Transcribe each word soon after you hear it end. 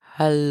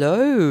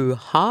Hello,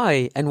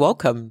 hi, and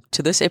welcome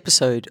to this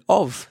episode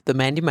of the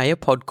Mandy Meyer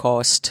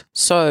podcast.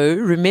 So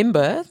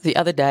remember the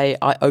other day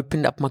I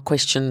opened up my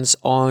questions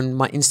on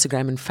my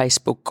Instagram and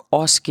Facebook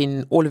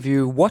asking all of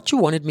you what you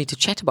wanted me to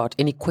chat about,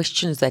 any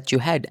questions that you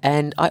had,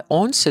 and I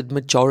answered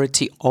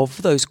majority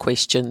of those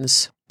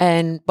questions.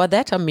 And by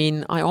that I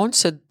mean I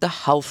answered the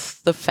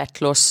health, the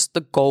fat loss,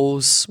 the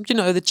goals,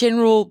 the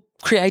general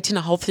creating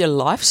a healthier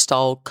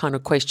lifestyle kind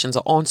of questions.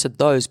 I answered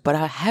those, but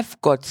I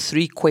have got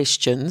 3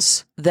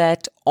 questions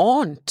that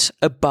aren't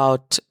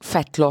about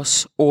fat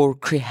loss or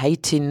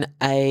creating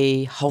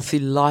a healthy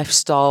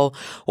lifestyle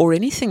or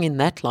anything in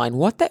that line.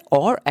 What they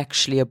are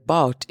actually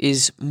about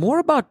is more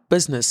about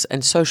business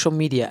and social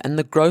media and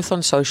the growth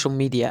on social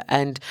media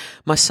and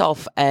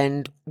myself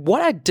and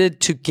what I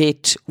did to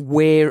get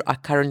where I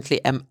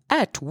currently am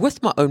at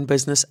with my own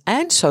business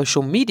and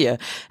social media.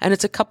 And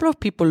it's a couple of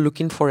people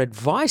looking for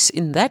advice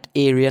in that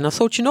area. And I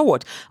thought, you know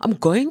what? I'm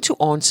going to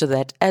answer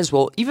that as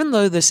well, even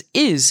though this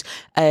is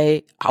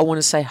I want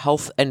to say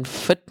health and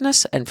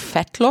fitness and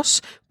fat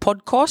loss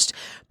podcast,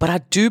 but I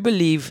do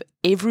believe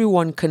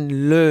everyone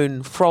can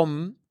learn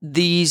from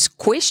these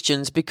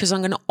questions because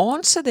I'm going to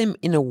answer them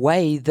in a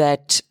way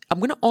that I'm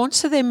going to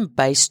answer them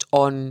based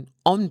on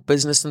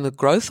business and the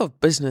growth of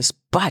business,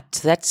 but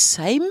that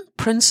same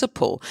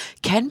principle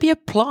can be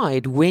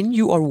applied when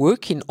you are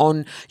working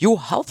on your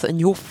health and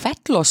your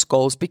fat loss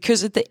goals,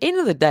 because at the end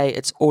of the day,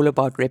 it's all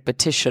about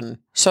repetition.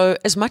 So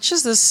as much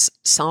as this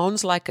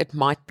sounds like it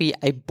might be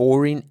a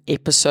boring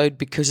episode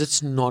because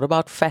it's not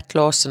about fat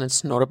loss and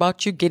it's not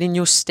about you getting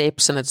your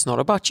steps and it's not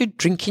about you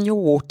drinking your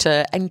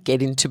water and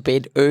getting to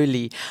bed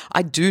early,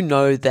 I do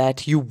know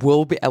that you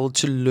will be able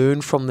to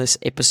learn from this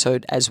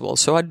episode as well.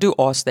 So I do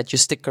ask that you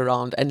stick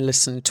around and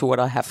listen to what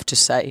I have to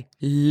say.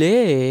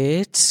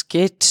 Let's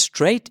get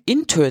straight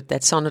into it.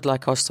 That sounded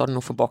like I was starting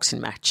off a boxing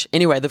match.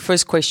 Anyway, the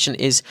first question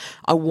is,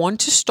 I want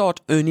to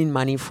start earning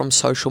money from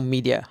social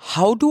media.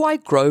 How do I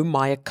grow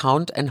my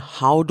account and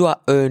how do I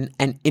earn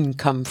an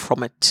income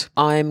from it?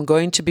 I'm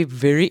going to be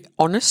very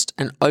honest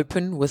and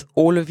open with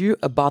all of you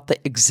about the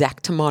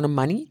exact amount of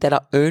money that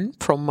I earn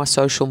from my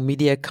social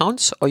media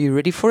accounts. Are you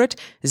ready for it?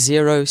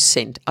 0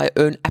 cent. I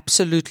earn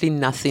absolutely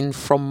nothing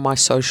from my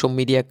social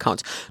media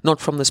accounts. Not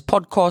from this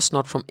podcast,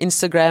 not from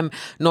Instagram,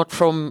 not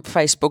from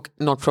Facebook,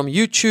 not from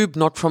YouTube,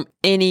 not from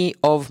any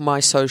of my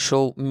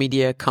social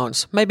media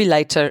accounts. Maybe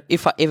later,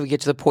 if I ever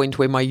get to the point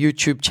where my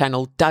YouTube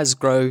channel does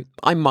grow,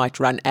 I might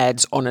run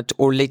ads on it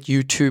or let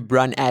YouTube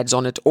run ads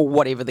on it or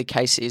whatever the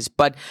case is.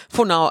 But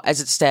for now, as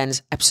it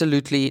stands,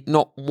 absolutely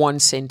not 1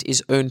 cent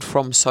is earned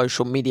from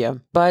social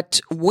media.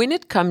 But when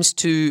it comes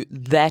to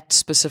that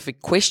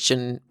specific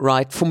question,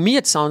 right, for me,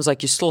 it sounds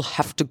like you still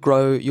have to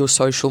grow your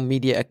social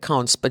media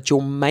accounts, but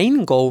your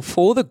main goal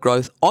for the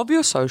growth of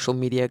your social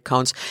media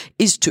accounts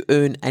is to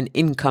earn an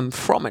income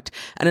from it.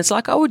 And it's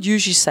like I would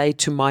usually say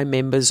to my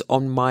members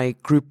on my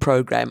group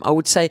program, I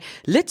would say,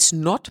 let's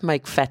not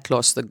make fat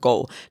loss the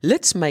goal.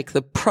 Let's make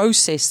the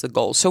process the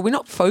goal. So we're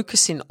not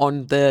focusing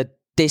on the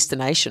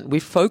destination.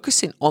 We're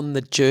focusing on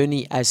the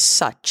journey as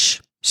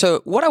such.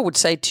 So what I would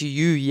say to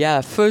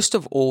you, first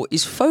of all,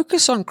 is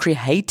focus on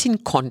creating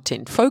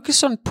content.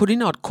 Focus on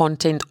putting out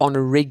content on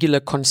a regular,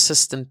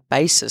 consistent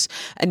basis.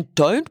 And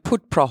don't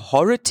put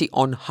priority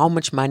on how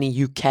much money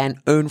you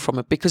can earn from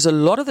it, because a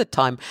lot of the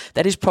time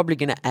that is probably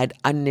going to add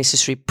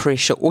unnecessary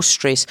pressure or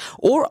stress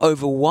or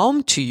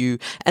overwhelm to you.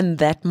 And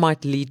that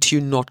might lead to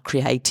you not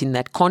creating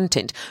that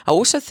content. I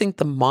also think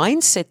the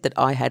mindset that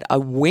I had, I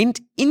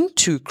went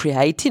into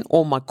creating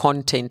all my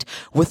content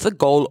with the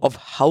goal of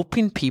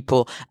helping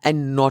people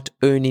and not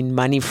earning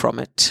money from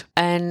it.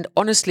 And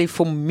honestly,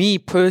 for me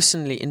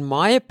personally, in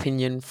my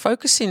opinion,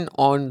 focusing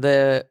on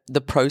the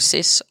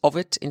process of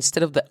it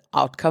instead of the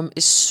outcome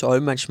is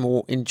so much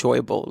more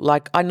enjoyable.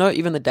 Like, I know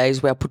even the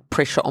days where I put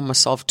pressure on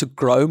myself to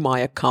grow my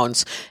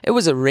accounts, it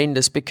was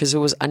horrendous because it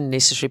was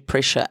unnecessary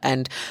pressure.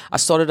 And I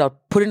started out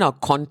putting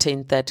out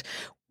content that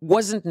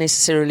wasn't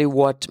necessarily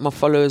what my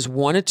followers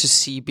wanted to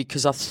see,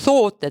 because I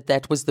thought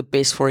that was the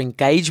best for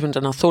engagement,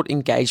 and I thought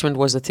engagement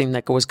was the thing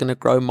that was going to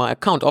grow my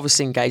account.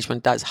 Obviously,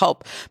 engagement does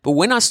help, but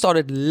when I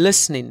started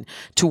listening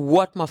to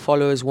what my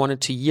followers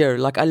wanted to hear,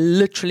 like I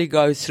literally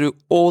go through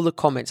all the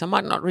comments. I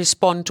might not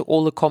respond to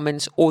all the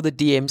comments or the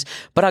DMs,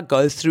 but I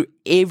go through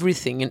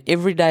everything, and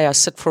every day I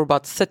sit for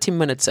about 30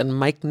 minutes and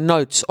make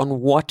notes on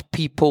what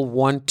people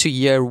want to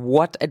hear,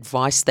 what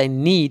advice they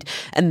need,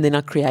 and then I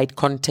create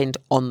content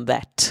on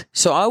that.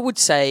 So I would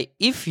say,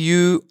 if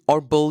you are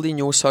building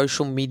your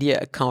social media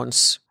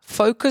accounts,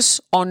 focus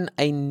on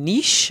a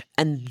niche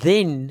and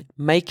then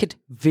make it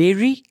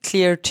very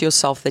clear to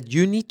yourself that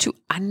you need to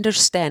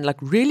understand, like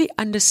really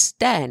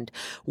understand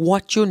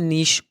what your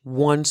niche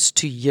wants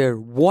to hear,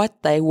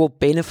 what they will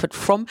benefit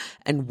from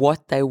and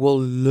what they will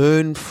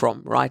learn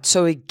from, right?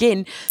 So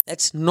again,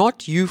 that's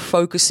not you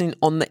focusing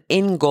on the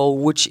end goal,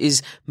 which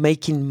is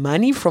making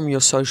money from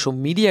your social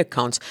media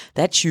accounts.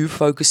 That's you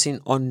focusing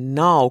on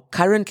now,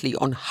 currently,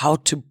 on how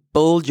to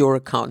build your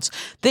accounts.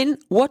 Then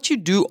what you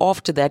do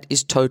after that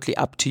is totally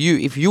up to you.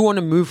 If you want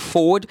to move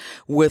forward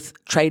with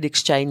trade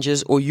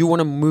exchanges, or you want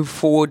to move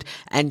forward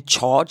and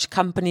charge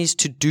companies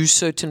to do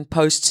certain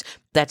posts,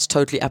 that's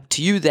totally up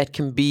to you. That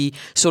can be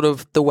sort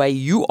of the way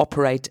you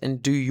operate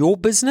and do your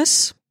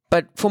business.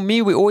 But for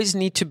me, we always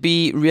need to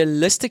be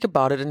realistic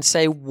about it and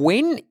say,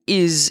 when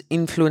is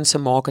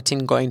influencer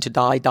marketing going to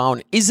die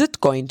down? Is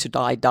it going to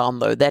die down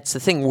though? That's the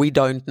thing. We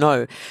don't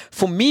know.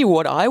 For me,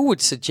 what I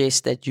would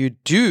suggest that you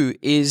do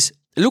is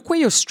look where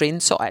your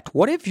strengths are at.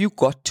 What have you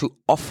got to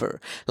offer?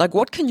 Like,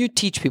 what can you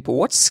teach people?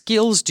 What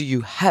skills do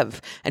you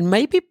have? And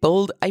maybe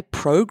build a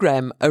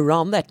program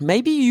around that.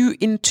 Maybe you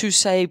into,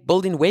 say,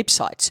 building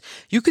websites.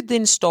 You could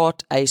then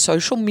start a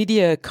social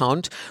media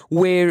account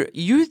where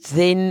you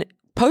then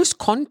post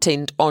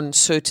content on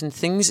certain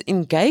things,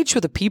 engage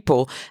with the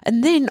people,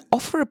 and then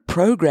offer a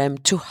program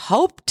to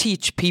help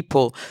teach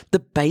people the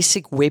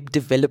basic web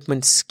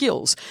development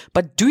skills.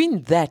 But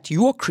doing that,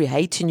 you are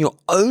creating your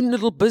own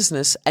little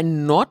business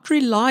and not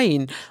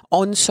relying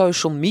on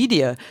social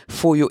media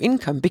for your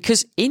income,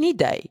 because any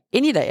day,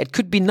 it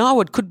could be now,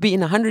 it could be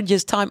in 100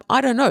 years' time, I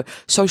don't know.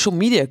 Social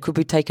media could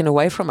be taken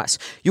away from us.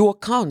 Your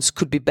accounts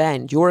could be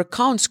banned. Your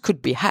accounts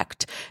could be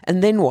hacked.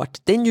 And then what?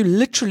 Then you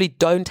literally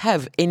don't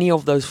have any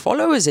of those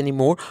followers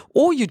anymore,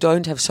 or you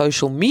don't have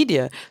social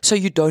media, so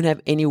you don't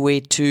have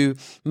anywhere to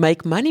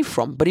make money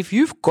from. But if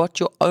you've got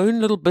your own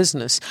little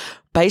business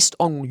based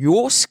on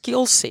your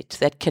skill set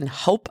that can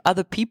help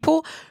other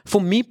people,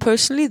 for me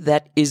personally,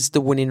 that is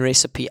the winning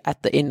recipe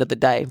at the end of the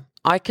day.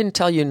 I can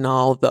tell you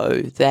now,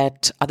 though,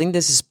 that I think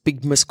there's this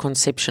big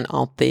misconception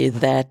out there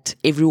that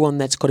everyone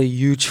that's got a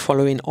huge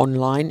following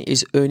online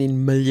is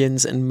earning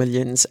millions and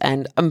millions.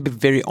 And I'm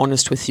very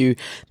honest with you,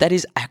 that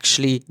is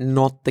actually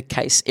not the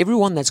case.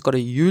 Everyone that's got a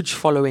huge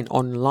following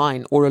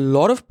online, or a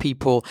lot of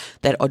people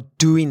that are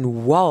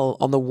doing well,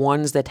 are the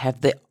ones that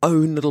have their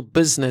own little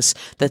business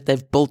that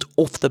they've built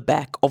off the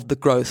back of the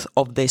growth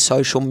of their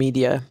social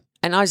media.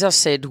 And as I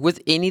said, with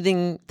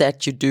anything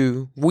that you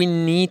do, we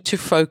need to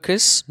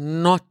focus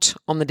not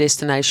on the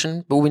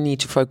destination, but we need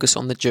to focus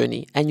on the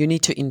journey. And you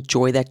need to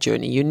enjoy that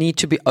journey. You need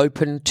to be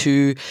open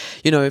to,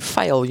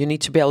 fail. You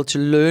need to be able to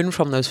learn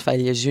from those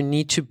failures. You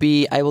need to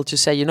be able to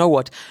say, you know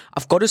what,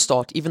 I've got to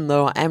start, even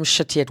though I am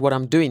shitty at what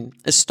I'm doing.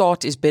 A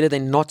start is better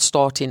than not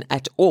starting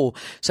at all.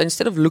 So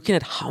instead of looking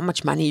at how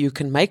much money you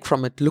can make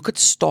from it, look at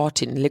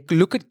starting,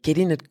 look at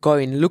getting it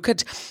going, look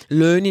at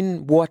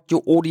learning what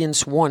your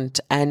audience want,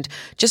 and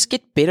just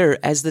get better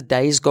as the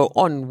days go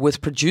on with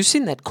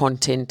producing that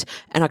content.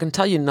 And I can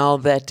tell you now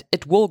that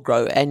it will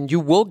grow, and you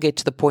will get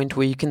to the point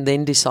where you can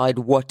then decide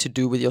what to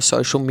do with your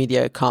social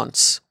media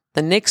accounts.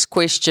 The next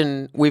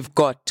question we've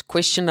got,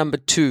 question number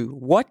 2.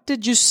 What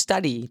did you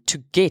study to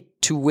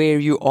get to where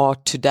you are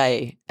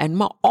today? And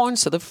my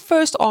answer, the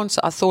first answer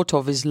I thought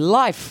of is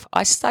life.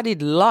 I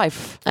studied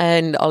life,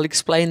 and I'll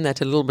explain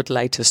that a little bit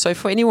later. So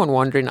for anyone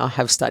wondering, I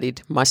have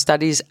studied. My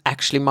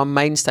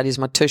main studies,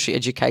 my tertiary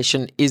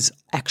education is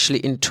actually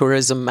in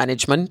tourism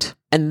management.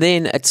 And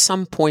then at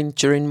some point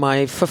during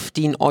my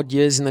 15 odd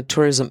years in the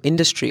tourism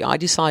industry, I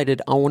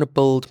decided I want to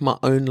build my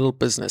own little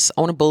business.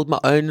 I want to build my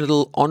own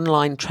little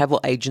online travel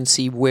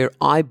agency where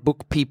I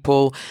book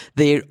people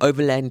their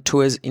overland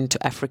tours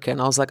into Africa. And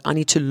I was like, I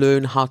need to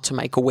learn how to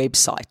make a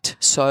website.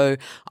 So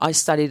I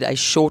studied a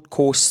short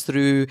course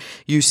through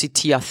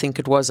UCT, I think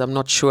it was, I'm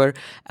not sure,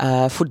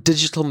 for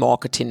digital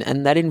marketing.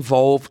 And that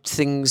involved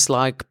things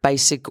like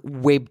basic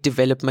web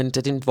development.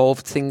 It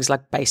involved things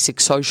like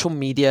basic social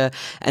media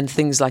and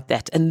things like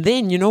that. And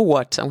then, you know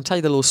what? I'll tell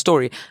you the little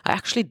story. I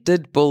actually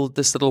did build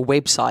this little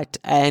website,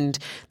 and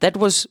that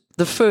was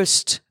a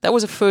first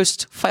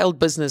failed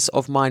business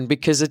of mine,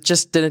 because it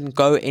just didn't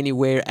go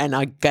anywhere, and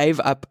I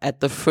gave up at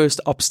the first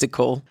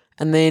obstacle.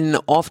 And then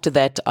after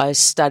that, I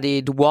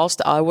studied,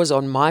 whilst I was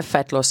on my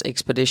fat loss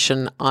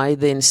expedition, I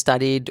then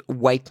studied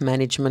weight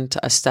management,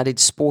 I studied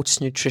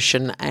sports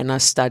nutrition, and I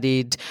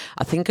studied,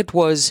 I think it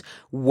was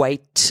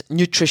weight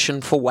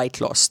nutrition for weight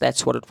loss.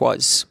 That's what it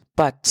was.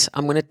 But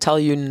I'm going to tell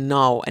you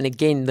now, and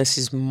again, this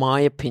is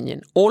my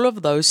opinion, all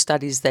of those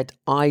studies that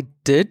I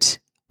did,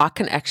 I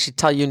can actually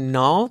tell you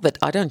now that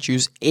I don't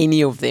use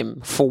any of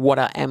them for what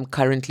I am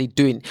currently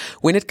doing.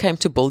 When it came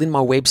to building my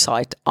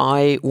website,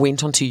 I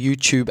went onto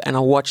YouTube and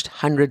I watched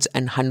hundreds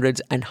and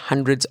hundreds and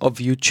hundreds of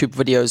YouTube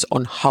videos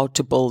on how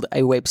to build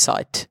a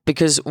website.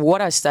 Because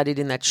what I studied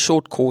in that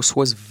short course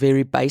was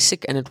very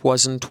basic, and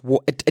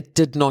it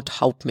did not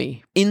help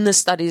me. In the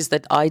studies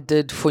that I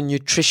did for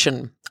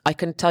nutrition, I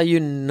can tell you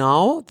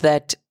now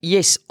that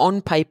yes,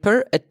 on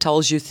paper, it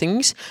tells you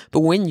things,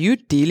 but when you're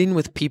dealing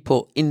with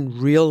people in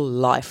real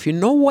life, you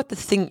know what the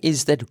thing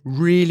is that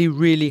really,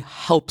 really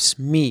helps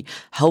me,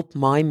 help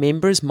my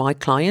members, my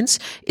clients,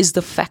 is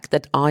the fact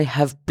that I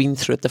have been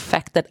through it, the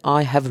fact that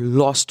I have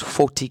lost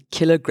 40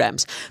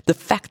 kilograms, the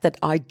fact that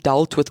I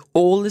dealt with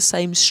all the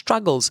same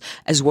struggles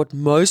as what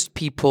most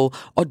people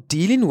are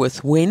dealing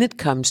with when it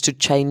comes to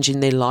changing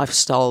their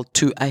lifestyle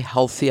to a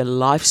healthier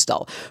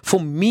lifestyle.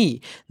 For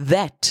me,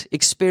 that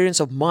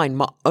experience of mine,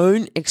 my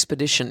own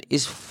expedition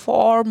is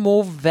far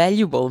more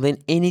valuable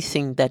than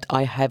anything that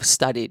I have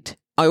studied.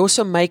 I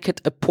also make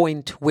it a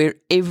point where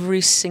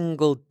every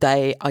single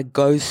day I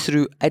go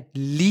through at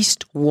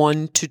least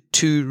 1 to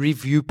 2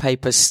 review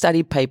papers,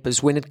 study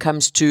papers, when it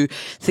comes to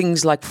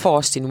things like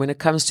fasting, when it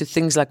comes to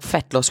things like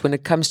fat loss, when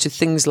it comes to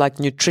things like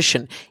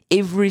nutrition.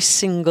 Every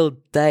single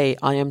day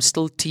I am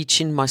still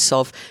teaching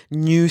myself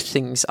new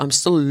things. I'm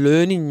still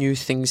learning new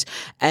things.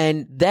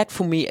 And that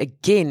for me,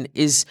 again,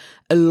 is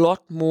a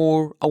lot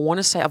more. I want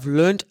to say I've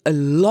learned a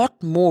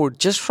lot more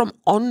just from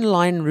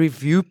online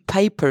review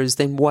papers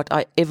than what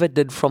I ever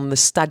did from the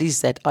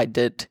studies that I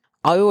did.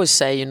 I always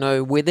say,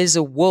 where there's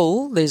a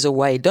will, there's a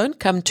way. Don't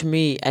come to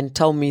me and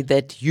tell me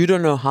that you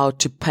don't know how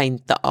to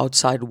paint the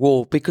outside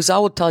wall, because I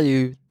will tell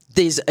you,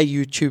 there's a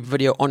YouTube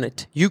video on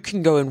it. You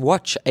can go and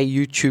watch a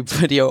YouTube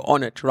video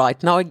on it,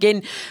 right? Now,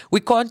 again, we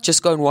can't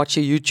just go and watch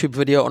a YouTube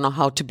video on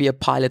how to be a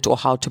pilot or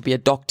how to be a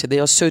doctor.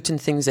 There are certain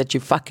things that you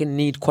fucking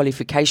need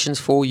qualifications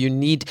for, you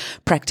need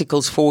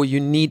practicals for, you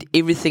need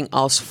everything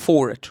else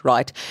for it,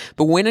 right?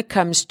 But when it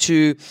comes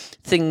to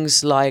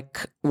things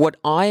like what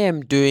I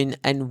am doing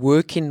and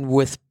working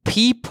with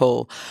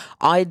people,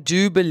 I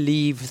do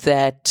believe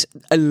that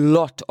a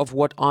lot of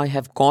what I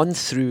have gone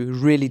through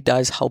really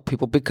does help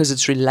people, because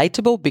it's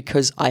relatable,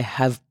 because I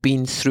have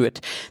been through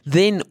it.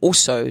 Then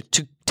also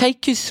to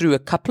take you through a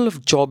couple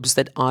of jobs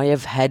that I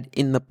have had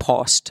in the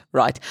past,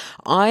 right?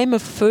 I'm a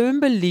firm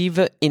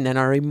believer in, and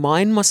I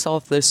remind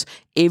myself this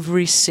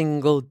every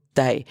single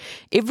day.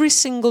 Every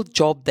single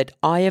job that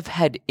I have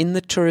had in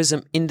the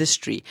tourism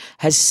industry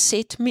has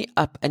set me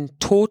up and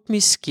taught me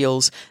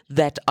skills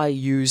that I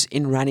use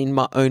in running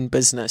my own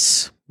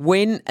business.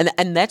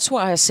 And that's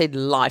why I said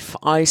life.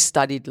 I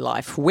studied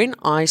life. When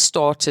I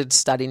started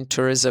studying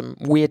tourism,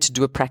 we had to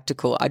do a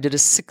practical. I did a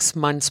 6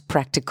 months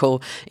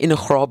practical in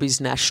Agrabie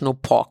National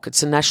Park.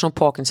 It's a national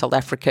park in South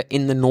Africa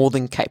in the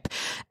Northern Cape.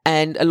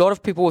 And a lot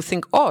of people will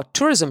think, oh,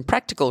 tourism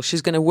practical,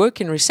 she's going to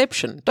work in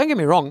reception. Don't get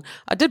me wrong.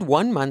 I did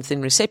 1 month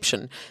in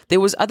reception. There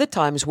was other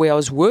times where I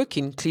was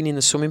working, cleaning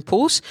the swimming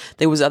pools.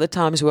 There was other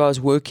times where I was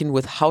working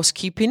with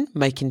housekeeping,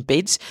 making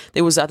beds.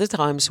 There was other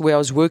times where I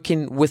was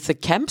working with the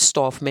camp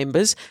staff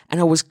members,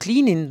 and I was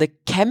cleaning the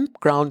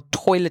campground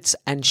toilets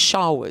and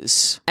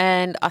showers.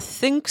 And I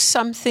think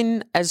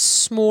something as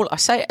small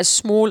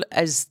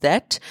as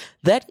that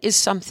is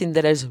something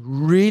that has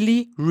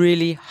really,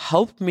 really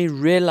helped me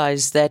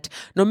realize that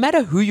no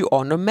matter who you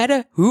are, no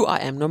matter who I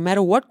am, no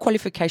matter what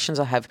qualifications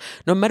I have,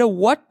 no matter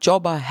what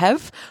job I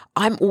have,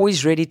 I'm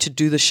always ready to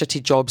do the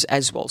shitty jobs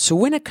as well. So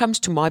when it comes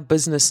to my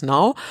business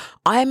now,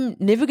 I'm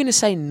never going to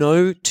say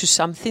no to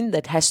something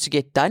that has to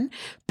get done,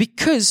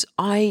 because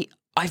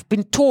I've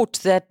been taught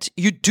that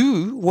you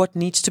do what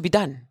needs to be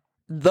done.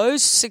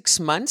 Those 6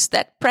 months,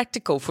 that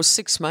practical for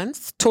 6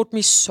 months, taught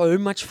me so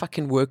much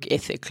fucking work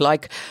ethic.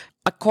 Like,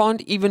 I can't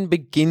even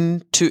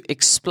begin to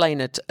explain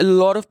it. A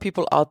lot of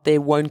people out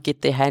there won't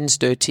get their hands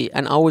dirty,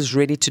 and I was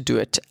ready to do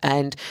it.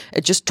 And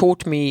it just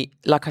taught me,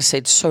 like I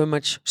said, so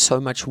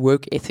much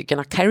work ethic. And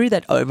I carry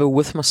that over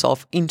with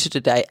myself into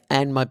today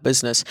and my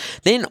business.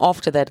 Then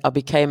after that, I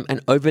became an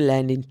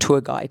overlanding tour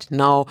guide.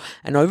 Now,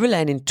 an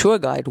overlanding tour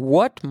guide,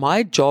 what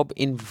my job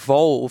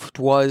involved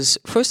was,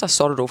 first I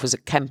started off as a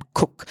camp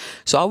cook.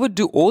 So I would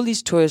do all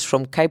these tours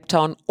from Cape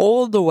Town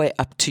all the way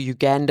up to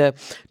Uganda,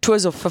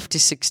 tours of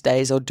 56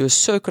 days. I would do a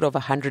circuit of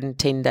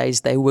 110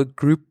 days. They were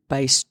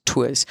group-based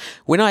tours.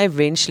 When I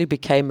eventually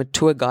became a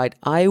tour guide,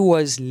 I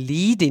was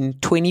leading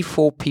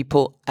 24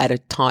 people at a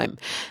time.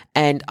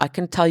 And I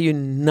can tell you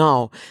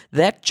now,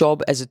 that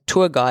job as a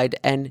tour guide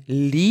and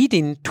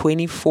leading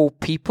 24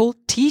 people,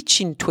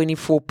 teaching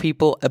 24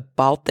 people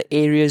about the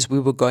areas we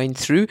were going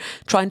through,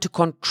 trying to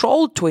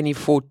control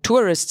 24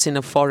 tourists in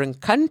a foreign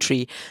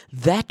country,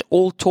 that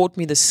all taught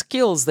me the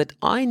skills that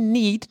I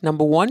need,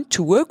 number one,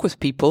 to work with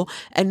people,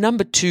 and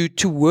number two,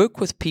 to work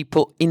with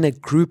people in a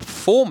group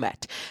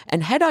format.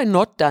 And had I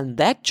not done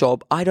that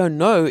job, I don't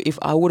know if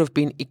I would have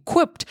been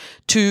equipped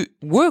to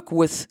work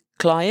with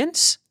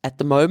clients at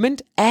the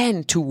moment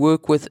and to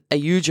work with a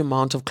huge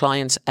amount of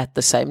clients at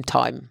the same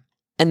time.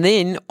 And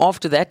then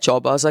after that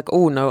job, I was like,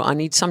 oh no, I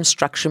need some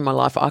structure in my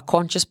life. I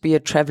can't just be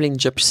a traveling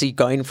gypsy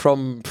going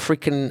from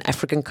freaking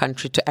African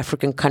country to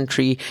African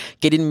country,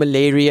 getting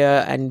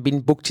malaria and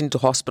being booked into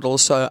hospital.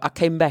 So I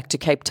came back to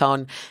Cape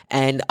Town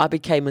and I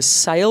became a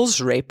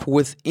sales rep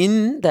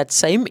within that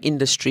same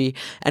industry.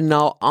 And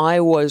now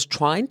I was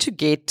trying to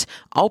get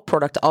our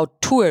product, our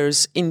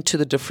tours, into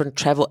the different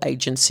travel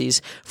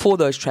agencies for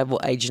those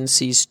travel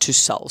agencies to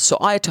sell. So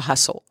I had to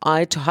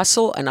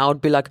hustle. And I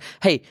would be like,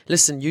 hey,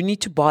 listen, you need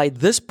to buy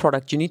this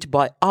product, you need to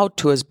buy our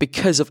tours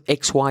because of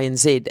X, Y, and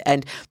Z.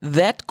 And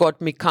that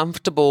got me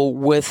comfortable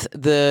with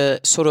the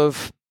sort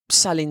of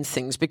selling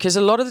things, because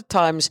a lot of the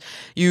times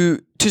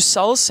to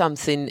sell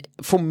something,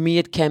 for me,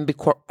 it can be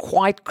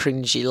quite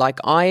cringy. Like,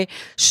 I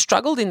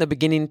struggled in the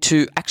beginning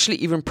to actually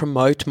even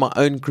promote my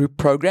own group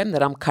program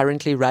that I'm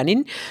currently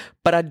running.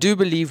 But I do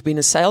believe, being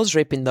a sales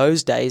rep in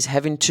those days,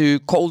 having to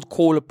cold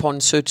call upon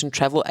certain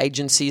travel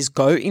agencies,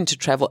 go into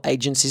travel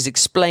agencies,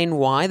 explain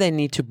why they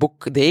need to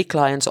book their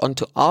clients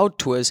onto our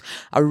tours,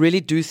 I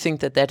really do think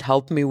that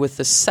helped me with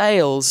the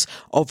sales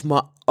of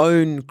my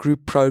own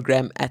group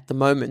program at the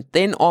moment.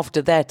 Then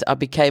after that, I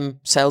became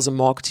sales and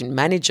marketing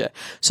manager.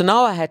 So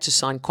now I had to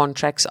sign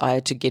contracts. I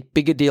had to get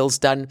bigger deals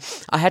done.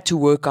 I had to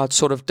work out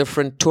sort of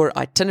different tour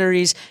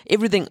itineraries,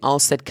 everything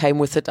else that came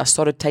with it. I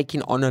started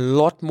taking on a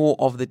lot more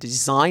of the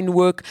design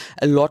work,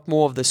 a lot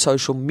more of the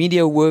social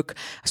media work.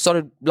 I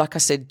started, like I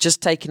said,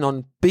 just taking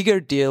on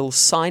bigger deals,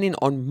 signing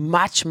on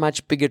much,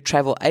 much bigger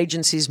travel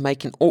agencies,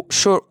 making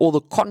sure all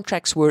the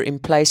contracts were in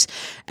place.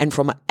 And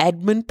from an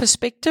admin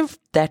perspective,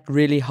 that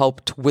really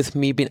helped with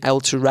me being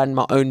able to run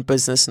my own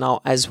business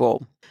now as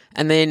well.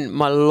 And then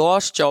my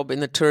last job in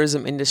the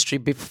tourism industry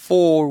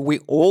before we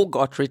all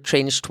got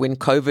retrenched when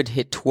COVID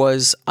hit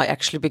was I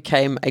actually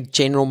became a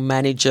general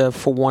manager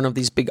for one of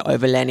these big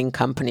overlanding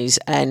companies.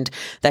 And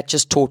that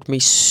just taught me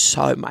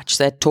so much.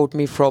 That taught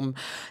me from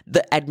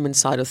the admin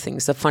side of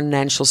things, the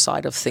financial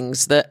side of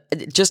things,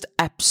 just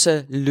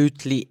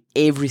absolutely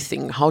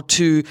everything, how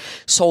to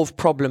solve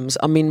problems.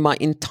 I mean, my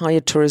entire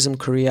tourism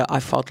career, I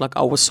felt like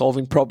I was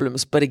solving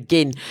problems. But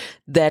again,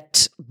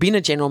 that being a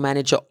general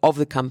manager of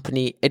the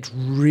company, it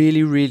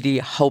really, really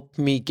helped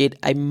me get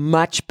a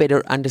much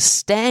better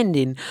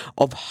understanding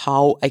of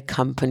how a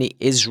company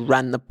is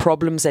run, the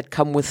problems that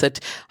come with it,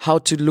 how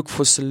to look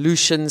for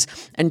solutions,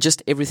 and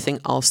just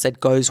everything else that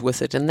goes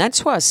with it. And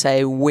that's why I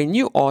say, when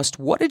you asked,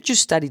 what did you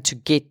study to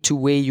get to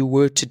where you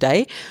were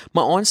today?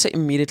 My answer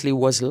immediately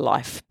was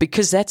life,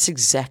 because that's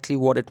exactly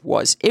what it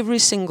was. Every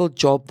single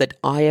job that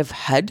I have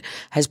had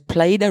has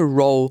played a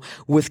role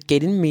with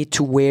getting me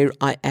to where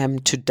I am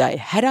today.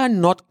 Had I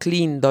not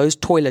cleaned those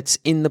toilets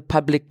in the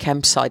public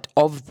campsite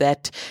of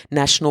that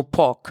national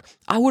park,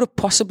 I would have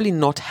possibly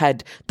not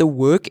had the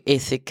work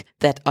ethic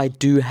that I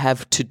do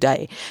have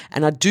today.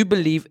 And I do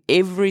believe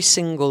every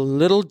single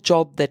little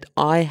job that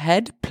I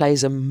had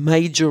plays a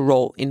major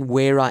role in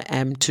where I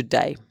am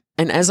today.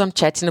 And as I'm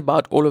chatting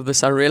about all of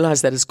this, I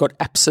realize that it's got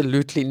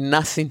absolutely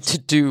nothing to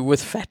do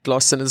with fat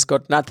loss, and it's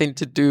got nothing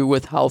to do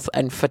with health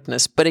and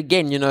fitness. But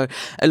again,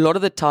 a lot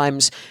of the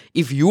times,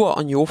 if you are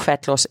on your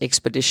fat loss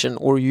expedition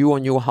or you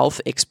on your health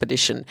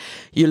expedition,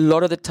 a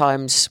lot of the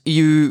times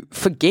you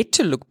forget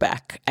to look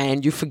back,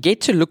 and you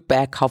forget to look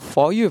back how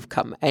far you've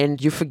come,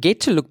 and you forget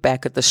to look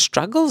back at the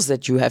struggles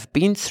that you have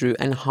been through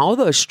and how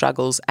those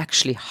struggles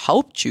actually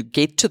helped you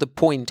get to the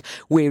point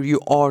where you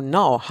are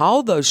now,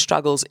 how those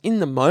struggles in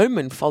the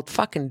moment felt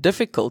fucking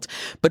difficult,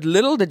 but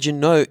little did you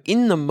know,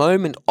 in the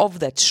moment of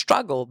that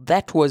struggle,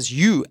 that was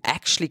you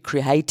actually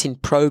creating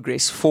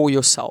progress for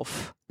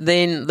yourself.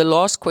 Then the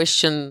last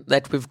question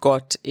that we've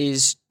got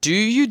is, do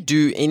you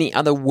do any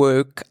other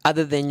work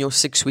other than your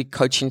 6-week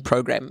coaching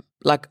program?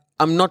 Like,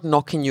 I'm not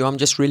knocking you, I'm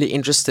just really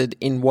interested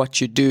in what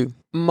you do.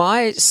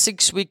 My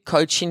 6-week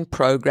coaching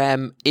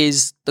program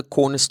is the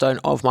cornerstone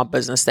of my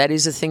business. That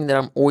is the thing that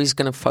I'm always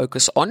going to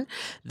focus on.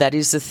 That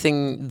is the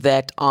thing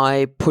that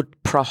I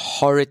put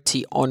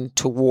priority on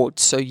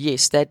towards. So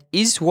yes, that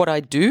is what I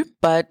do.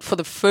 But for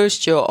the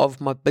first year of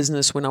my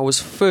business, when I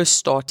was first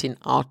starting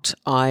out,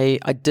 I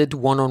did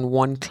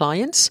one-on-one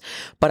clients.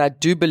 But I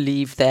do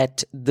believe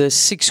that the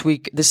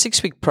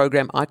 6-week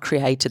program, I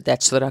created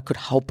that so that I could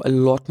help a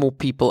lot more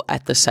people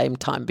at the same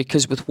time.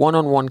 Because with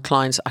one-on-one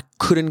clients, I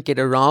couldn't get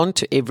around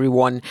to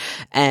everyone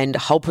and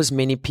help as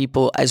many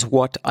people as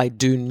what I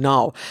do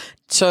now.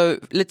 So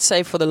let's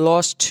say for the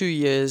last 2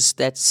 years,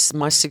 that's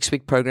my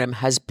 6-week program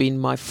has been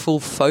my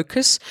full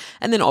focus.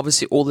 And then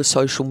obviously all the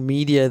social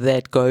media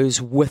that goes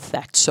with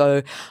that.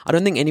 So I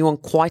don't think anyone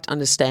quite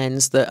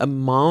understands the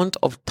amount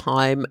of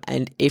time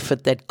and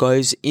effort that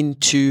goes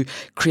into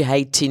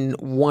creating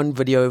one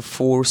video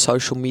for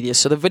social media.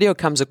 So the video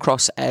comes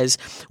across as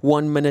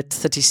 1 minute,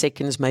 30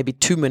 seconds, maybe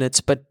 2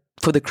 minutes, but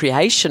for the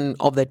creation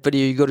of that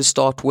video, you got to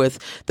start with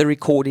the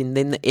recording,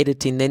 then the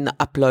editing, then the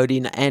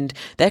uploading, and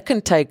that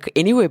can take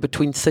anywhere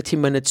between 30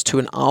 minutes to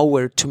an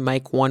hour to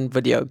make one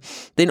video.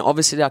 Then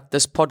obviously, like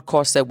this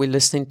podcast that we're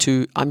listening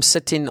to, I'm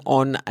sitting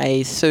on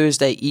a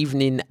Thursday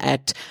evening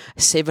at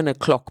 7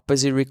 o'clock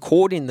busy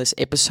recording this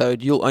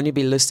episode. You'll only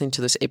be listening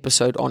to this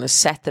episode on a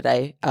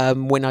Saturday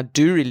when I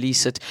do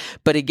release it.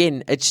 But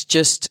again, it's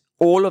just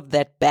all of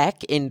that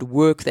back end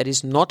work that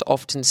is not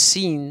often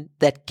seen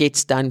that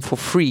gets done for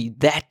free.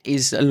 That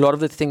is a lot of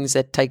the things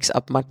that takes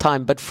up my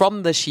time. But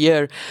from this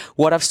year,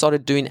 what I've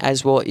started doing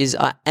as well is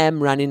I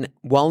am running a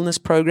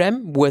wellness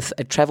program with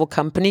a travel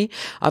company.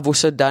 I've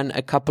also done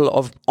a couple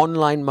of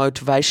online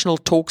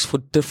motivational talks for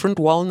different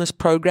wellness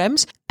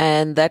programs.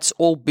 And that's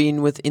all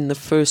been within the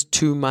first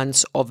 2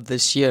 months of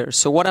this year.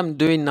 So what I'm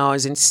doing now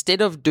is,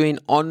 instead of doing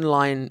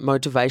online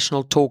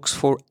motivational talks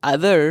for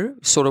other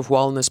sort of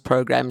wellness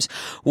programs,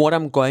 what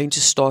I'm going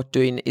to start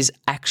doing is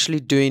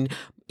actually doing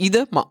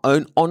either my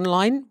own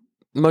online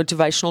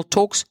motivational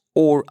talks,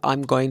 or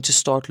I'm going to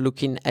start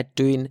looking at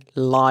doing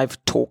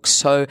live talks.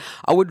 So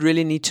I would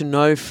really need to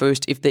know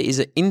first if there is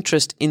an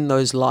interest in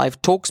those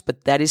live talks,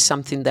 but that is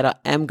something that I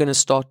am going to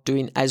start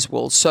doing as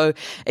well. So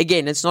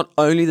again, it's not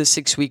only the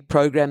 6-week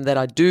program that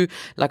I do.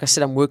 Like I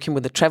said, I'm working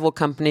with a travel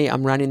company.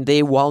 I'm running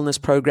their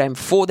wellness program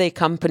for their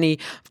company.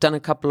 I've done a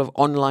couple of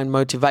online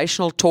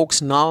motivational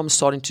talks. Now I'm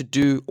starting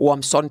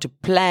to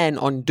plan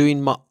on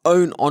doing my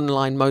own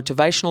online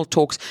motivational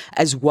talks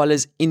as well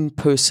as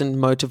in-person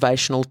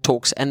motivational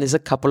talks. And there's a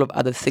couple of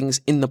other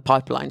things in the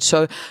pipeline.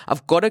 So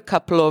I've got a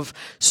couple of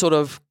sort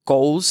of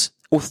goals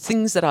or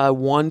things that I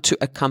want to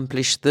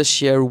accomplish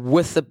this year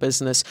with the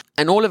business.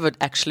 And all of it,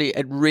 actually,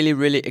 it really,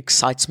 really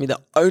excites me.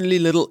 The only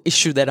little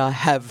issue that I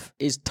have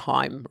is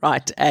time,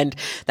 right? And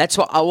that's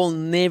why I will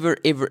never,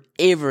 ever,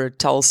 ever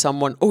tell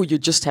someone, oh, you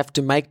just have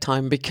to make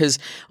time, because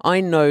I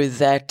know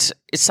that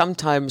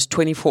sometimes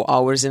 24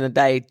 hours in a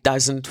day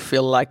doesn't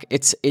feel like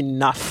it's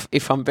enough,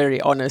 if I'm very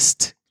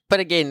honest. But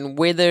again,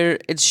 whether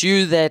it's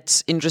you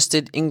that's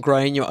interested in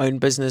growing your own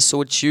business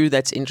or it's you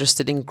that's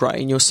interested in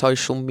growing your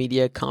social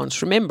media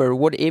accounts, remember,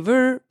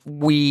 whatever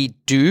we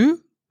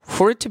do,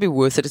 for it to be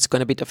worth it, it's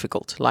going to be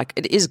difficult. Like,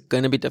 it is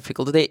going to be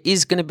difficult. There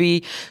is going to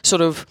be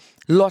sort of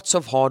lots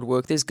of hard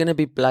work. There's going to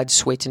be blood,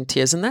 sweat, and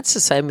tears. And that's the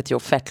same with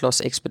your fat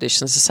loss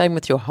expedition. It's the same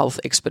with your health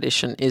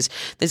expedition.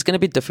 There's going to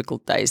be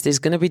difficult days. There's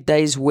going to be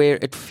days where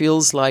it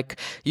feels like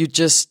you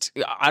just,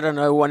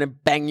 want to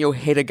bang your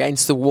head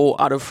against the wall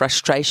out of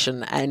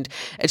frustration. And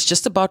it's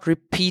just about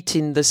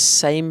repeating the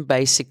same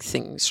basic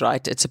things,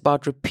 right? It's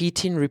about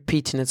repeating.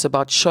 It's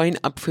about showing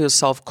up for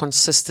yourself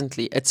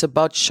consistently. It's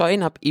about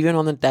showing up even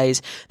on the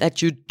days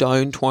that you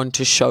don't want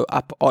to show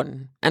up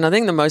on. And I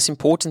think the most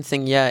important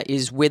thing here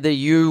is whether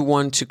you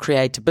want to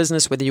create a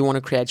business, whether you want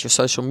to create your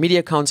social media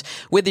accounts,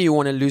 whether you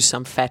want to lose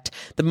some fat,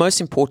 the most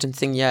important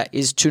thing here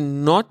is to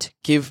not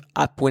give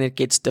up when it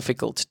gets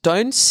difficult.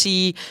 Don't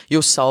see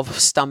yourself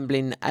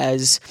stumbling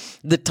as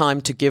the time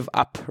to give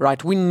up,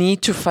 right? We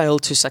need to fail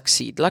to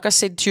succeed. Like I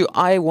said to you,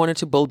 I wanted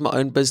to build my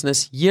own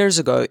business years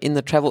ago in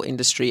the travel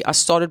industry. I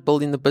started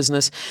building the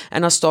business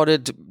and I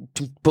started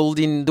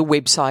building the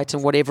website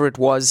and whatever it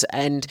was.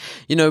 And,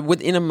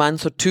 within a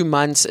month or 2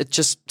 months, it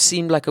just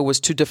seemed like it was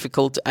too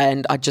difficult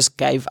and I just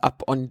gave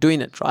up on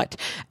doing it, right?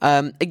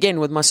 Again,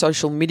 with my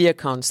social media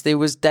accounts, there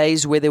was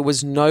days where there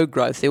was no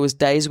growth. There was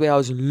days where I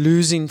was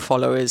losing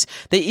followers.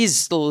 There is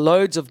still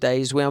loads of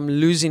days where I'm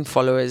losing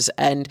followers,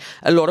 and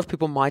a lot of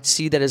people might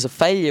see that as a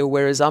failure,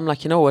 whereas I'm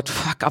like, you know what,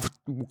 I've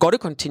got to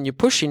continue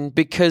pushing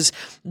because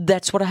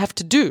that's what I have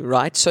to do,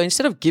 right? So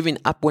instead of giving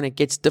up when it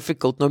gets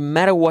difficult, no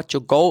matter what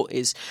your goal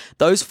is,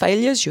 those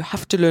failures, you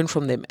have to learn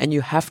from them and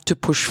you have to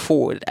push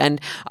forward. And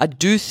I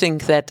do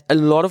think that a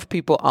lot of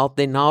people out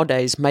there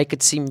nowadays make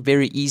it seem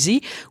very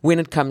easy when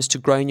it comes to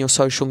growing your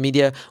social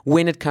media,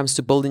 when it comes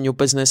to building your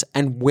business,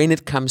 and when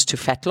it comes to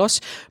fat loss.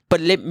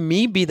 But let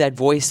me be that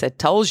voice that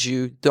tells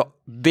you the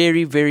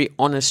very, very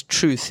honest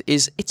truth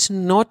is it's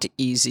not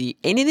easy.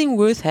 Anything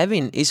worth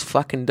having is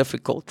fucking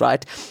difficult,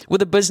 right?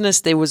 With a business,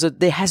 there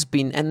has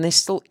been, and there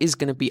still is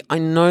going to be, I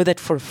know that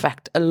for a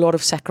fact, a lot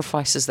of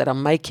sacrifices that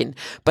I'm making,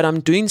 but I'm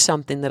doing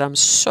something that I'm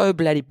so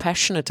bloody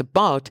passionate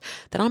about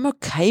that I'm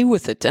okay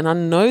with it. And I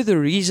know the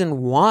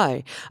reason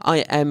why I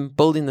am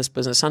building this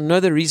business. I know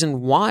the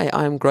reason why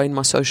I am growing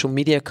my social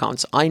media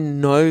accounts. I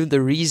know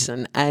the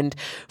reason. And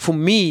for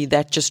me,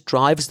 that just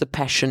drives the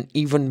passion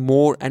even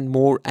more and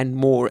more and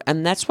more.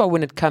 And that's why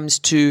when it comes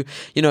to,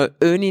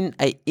 earning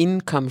an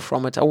income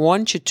from it, I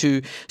want you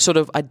to sort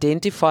of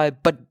identify,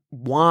 but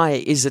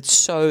why is it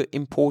so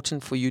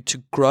important for you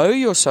to grow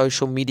your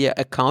social media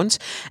accounts?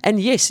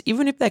 And yes,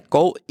 even if that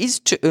goal is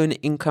to earn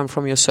income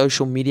from your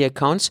social media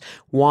accounts,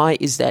 why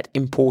is that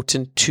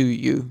important to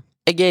you?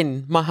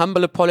 Again, my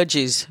humble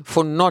apologies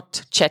for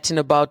not chatting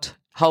about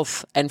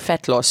health and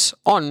fat loss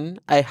on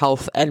a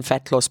health and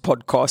fat loss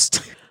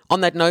podcast. On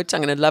that note,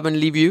 I'm going to love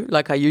and leave you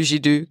like I usually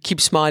do. Keep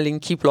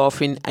smiling, keep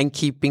laughing, and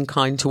keep being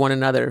kind to one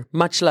another.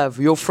 Much love,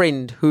 your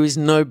friend who is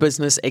no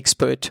business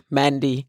expert, Mandy.